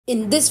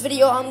In this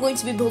video, I'm going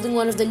to be building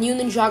one of the new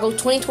Ninjago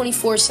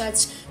 2024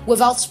 sets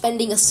without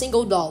spending a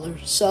single dollar.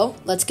 So,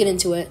 let's get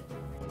into it.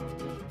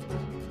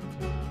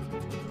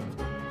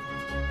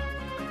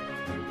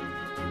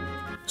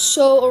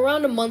 So,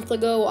 around a month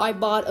ago, I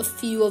bought a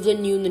few of the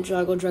new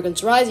Ninjago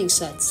Dragons Rising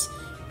sets.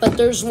 But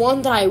there's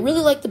one that I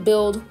really like to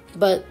build,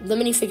 but the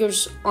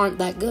minifigures aren't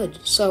that good.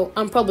 So,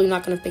 I'm probably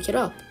not going to pick it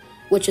up,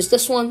 which is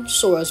this one,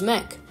 Sora's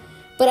mech.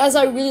 But as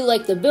I really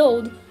like the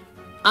build,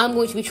 I'm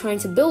going to be trying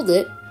to build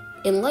it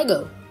in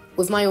Lego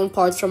with my own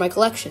parts from my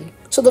collection.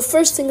 So the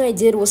first thing I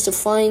did was to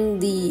find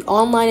the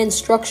online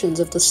instructions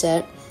of the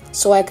set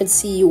so I could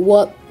see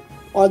what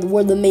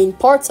were the main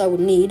parts I would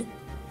need.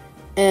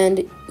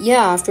 And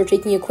yeah, after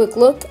taking a quick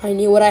look, I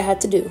knew what I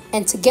had to do.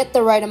 And to get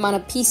the right amount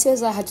of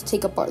pieces, I had to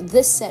take apart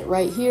this set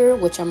right here,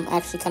 which I'm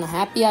actually kind of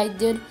happy I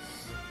did.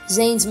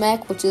 Zane's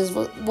mech, which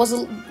was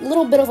a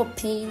little bit of a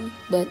pain,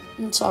 but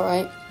it's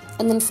alright.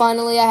 And then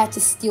finally, I had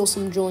to steal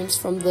some joints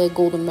from the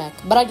golden mech.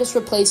 But I just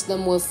replaced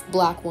them with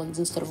black ones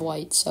instead of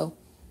white, so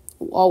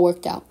all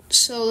worked out.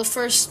 So the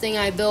first thing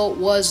I built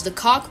was the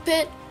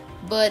cockpit,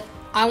 but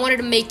I wanted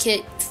to make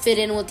it fit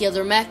in with the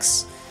other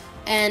mechs,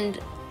 and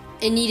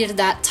it needed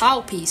that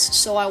tile piece.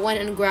 So I went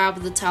and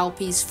grabbed the tile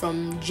piece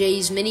from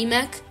Jay's mini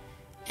mech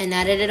and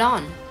added it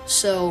on.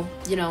 So,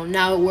 you know,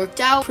 now it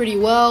worked out pretty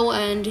well,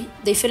 and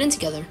they fit in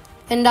together.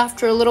 And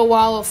after a little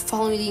while of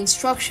following the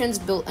instructions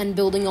and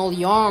building all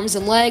the arms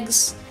and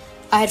legs,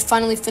 I had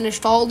finally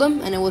finished all of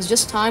them, and it was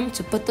just time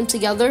to put them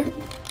together.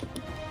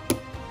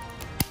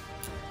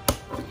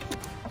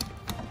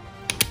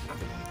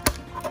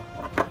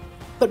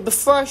 But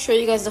before I show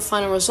you guys the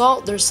final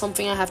result, there's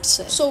something I have to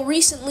say. So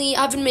recently,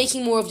 I've been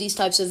making more of these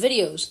types of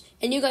videos,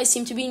 and you guys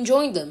seem to be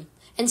enjoying them.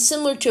 And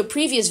similar to a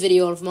previous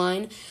video of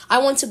mine, I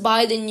want to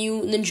buy the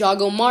new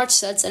Ninjago March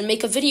sets and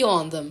make a video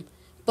on them.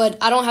 But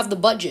I don't have the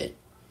budget.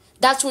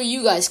 That's where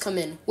you guys come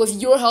in.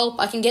 With your help,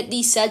 I can get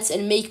these sets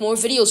and make more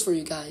videos for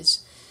you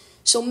guys.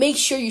 So make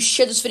sure you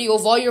share this video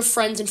with all your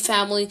friends and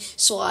family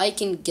so I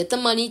can get the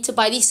money to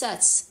buy these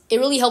sets. It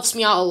really helps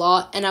me out a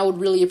lot, and I would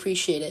really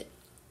appreciate it.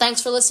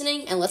 Thanks for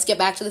listening, and let's get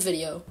back to the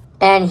video.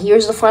 And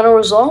here's the final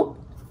result.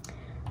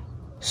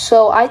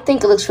 So I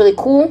think it looks really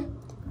cool.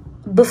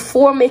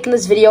 Before making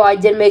this video, I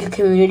did make a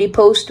community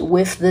post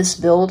with this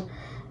build.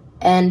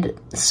 And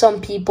some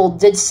people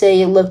did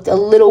say it looked a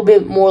little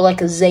bit more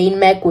like a Zane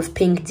mech with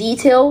pink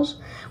details,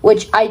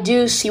 which I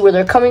do see where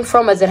they're coming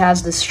from, as it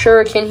has this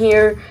shuriken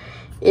here.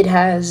 It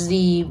has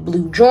the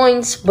blue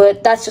joints,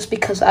 but that's just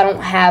because I don't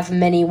have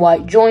many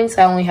white joints.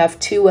 I only have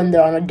two, and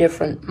they're on a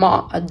different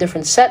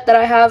set that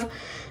I have,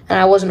 and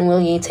I wasn't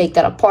willing to take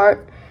that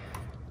apart.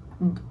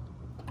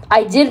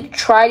 I did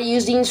try to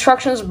use the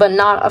instructions, but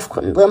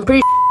I'm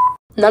pretty sure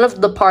none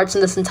of the parts in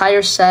this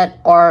entire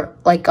set are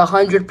like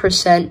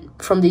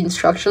 100% from the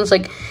instructions.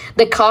 Like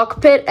the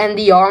cockpit and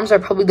the arms are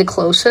probably the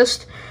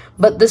closest,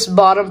 but this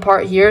bottom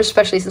part here,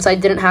 especially since I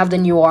didn't have the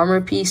new armor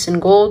piece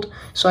in gold,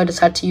 so I just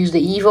had to use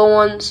the Evo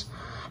ones.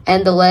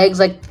 And the legs,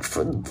 like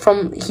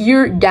from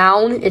here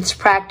down, it's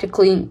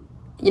practically,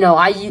 you know,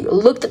 I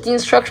looked at the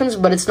instructions,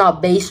 but it's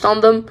not based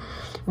on them.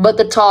 But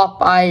the top,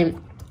 I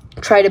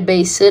try to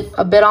base it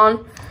a bit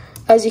on.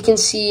 As you can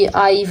see,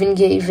 I even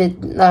gave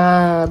it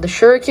the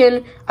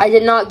shuriken. I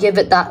did not give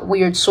it that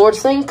weird sword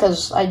thing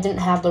because I didn't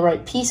have the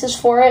right pieces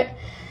for it.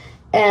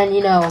 And,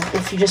 you know,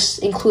 if you just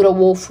include a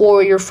wolf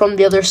warrior from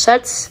the other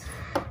sets,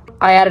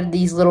 I added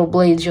these little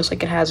blades just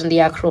like it has in the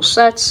actual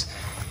sets.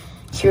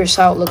 Here's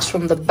how it looks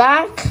from the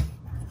back.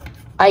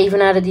 I even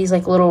added these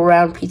like little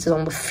round pieces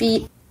on the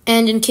feet.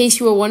 And in case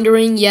you were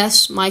wondering,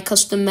 yes, my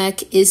custom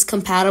mech is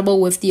compatible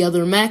with the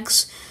other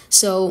mechs.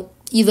 So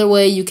either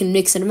way, you can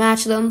mix and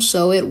match them,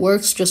 so it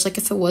works just like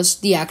if it was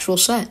the actual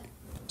set.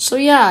 So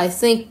yeah, I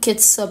think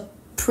it's a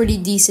pretty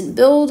decent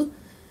build.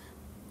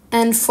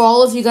 And for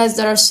all of you guys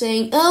that are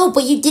saying, oh,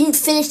 but you didn't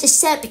finish the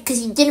set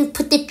because you didn't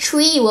put the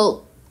tree.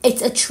 Well,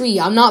 it's a tree.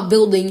 I'm not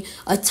building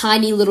a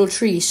tiny little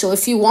tree. So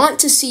if you want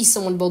to see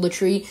someone build a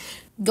tree,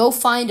 go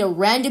find a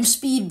random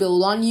speed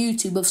build on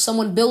YouTube of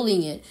someone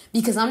building it.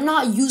 Because I'm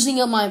not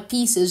using up my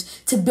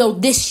pieces to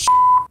build this shit.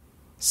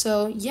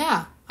 So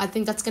yeah, I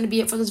think that's going to be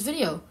it for this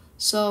video.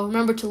 So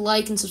remember to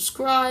like and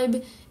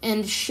subscribe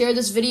and share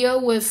this video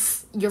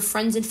with your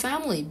friends and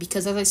family,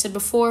 because as I said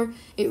before,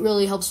 it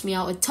really helps me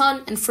out a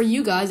ton, and for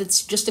you guys,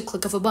 it's just a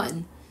click of a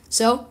button.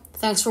 So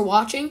thanks for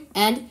watching,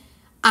 and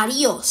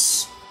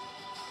adios!